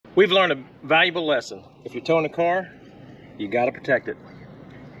We've learned a valuable lesson. If you're towing a car, you gotta protect it.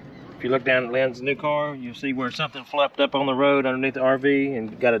 If you look down at Lynn's new car, you'll see where something flapped up on the road underneath the RV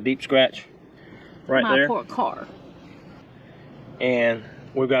and got a deep scratch right there. My poor car. And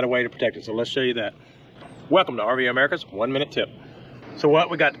we've got a way to protect it, so let's show you that. Welcome to RV America's 1 Minute Tip. So what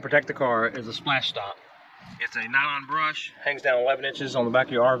we got to protect the car is a splash stop. It's a nylon brush, hangs down 11 inches on the back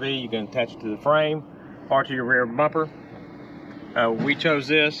of your RV. You can attach it to the frame or to your rear bumper. We chose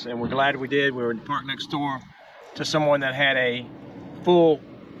this, and we're glad we did. We were parked next door to someone that had a full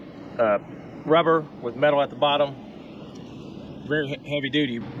rubber with metal at the bottom, very heavy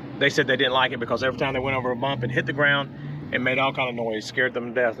duty. They said they didn't like it because every time they went over a bump, it hit the ground and made all kind of noise, scared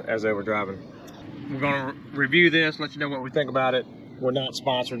them to death as they were driving. We're going to review this, let you know what we think about it. We're not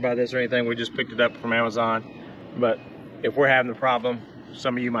sponsored by this or anything. We just picked it up from Amazon. But if we're having the problem,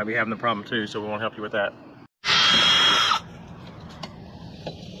 some of you might be having the problem too, so we want to help you with that.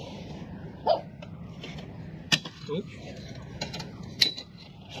 Oops.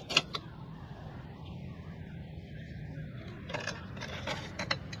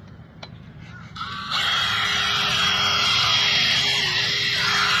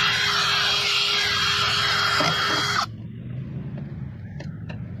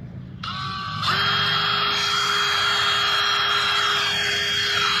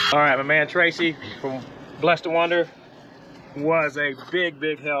 All right, my man Tracy from Blessed to Wonder was a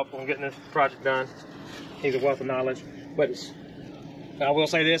big help on getting this project done. He's a wealth of knowledge, but I will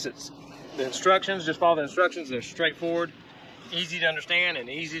say this, it's the instructions, just follow the instructions. They're straightforward, easy to understand, and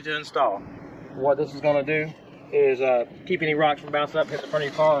easy to install. What this is gonna do is keep any rocks from bouncing up, hit the front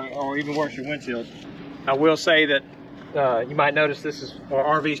of your car, or even worse, your windshield. I will say that you might notice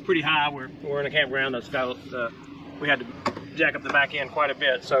our RV is pretty high. We're in a campground that's got, we had to jack up the back end quite a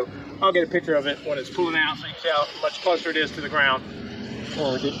bit. So I'll get a picture of it when it's pulling out so you can see how much closer it is to the ground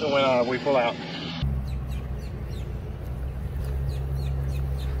when we pull out.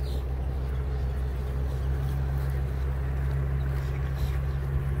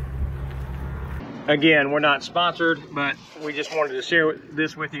 Again, we're not sponsored, but we just wanted to share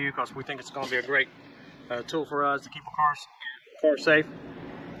this with you because we think it's going to be a great tool for us to keep our cars safe.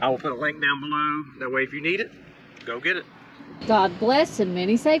 I will put a link down below. That way, if you need it, go get it. God bless and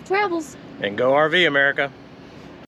many safe travels. And go RV America.